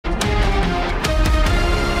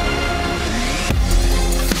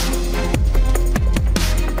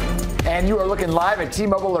And you are looking live at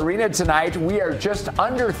T-Mobile Arena tonight. We are just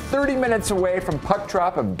under 30 minutes away from puck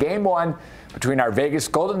drop of Game 1 between our Vegas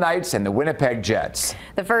Golden Knights and the Winnipeg Jets.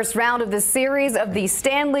 The first round of the series of the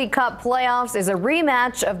Stanley Cup Playoffs is a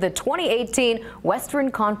rematch of the 2018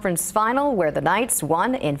 Western Conference Final, where the Knights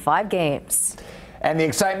won in 5 games. And the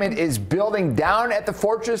excitement is building down at the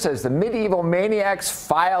Fortress as the medieval maniacs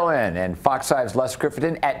file in. And Fox 5's Les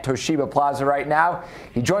Griffin at Toshiba Plaza right now.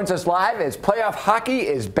 He joins us live as playoff hockey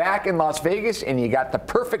is back in Las Vegas, and you got the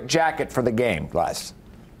perfect jacket for the game, Les.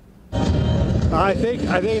 I think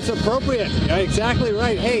it's appropriate. Exactly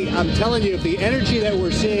right. Hey, I'm telling you, if the energy that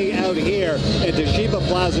we're seeing out here at Toshiba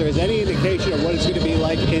Plaza is any indication of what it's going to be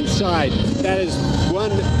like inside, that is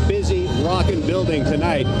one busy, rocking building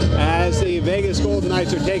tonight as the Vegas Golden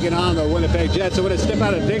Knights are taking on the Winnipeg Jets. So when I step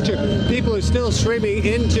out of the picture, people are still streaming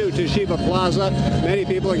into Toshiba Plaza. Many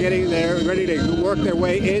people are getting there, ready to work their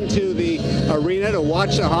way into the arena to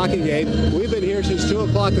watch the hockey game. We've been here since 2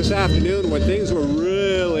 o'clock this afternoon when things were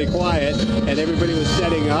really quiet and everybody was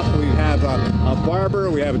setting up. We have a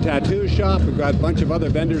barber, we have a tattoo shop, we've got a bunch of other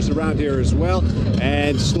vendors around here as well,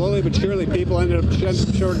 and slowly but surely people ended up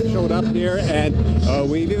showing up here, and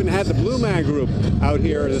we've even had the Blue Man Group out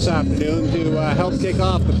here this afternoon to help kick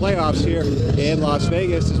off the playoffs here in Las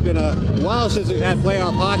Vegas. It's been a while since we've had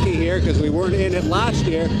playoff hockey here because we weren't in it last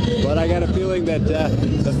year, but I got a feeling that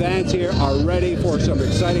the fans here are ready for some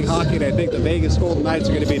exciting hockey, and I think the Vegas Golden Knights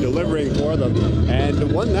are going to be delivering for them.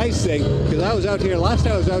 And one nice thing, because I was out here, last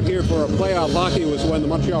time I was out here for a playoff hockey was when the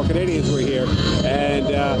Montreal Canadiens were here, and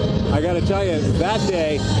I got to tell you, that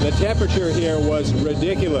day the temperature here was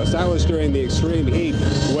ridiculous. That was during the extreme heat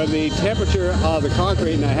when the temperature of the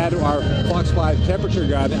concrete, and I had our Fox 5 temperature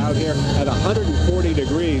gun out here at 140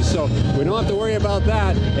 degrees, so we don't have to worry about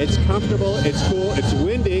that. It's comfortable, it's cool, it's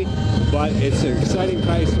windy, but it's an exciting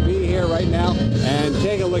place to be here right now, and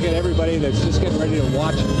take a look at everybody that's just getting ready to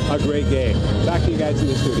watch a great game. Back to you guys in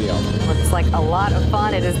the studio. Looks like a lot of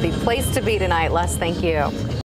fun. It is the place to be tonight. Les, thank you.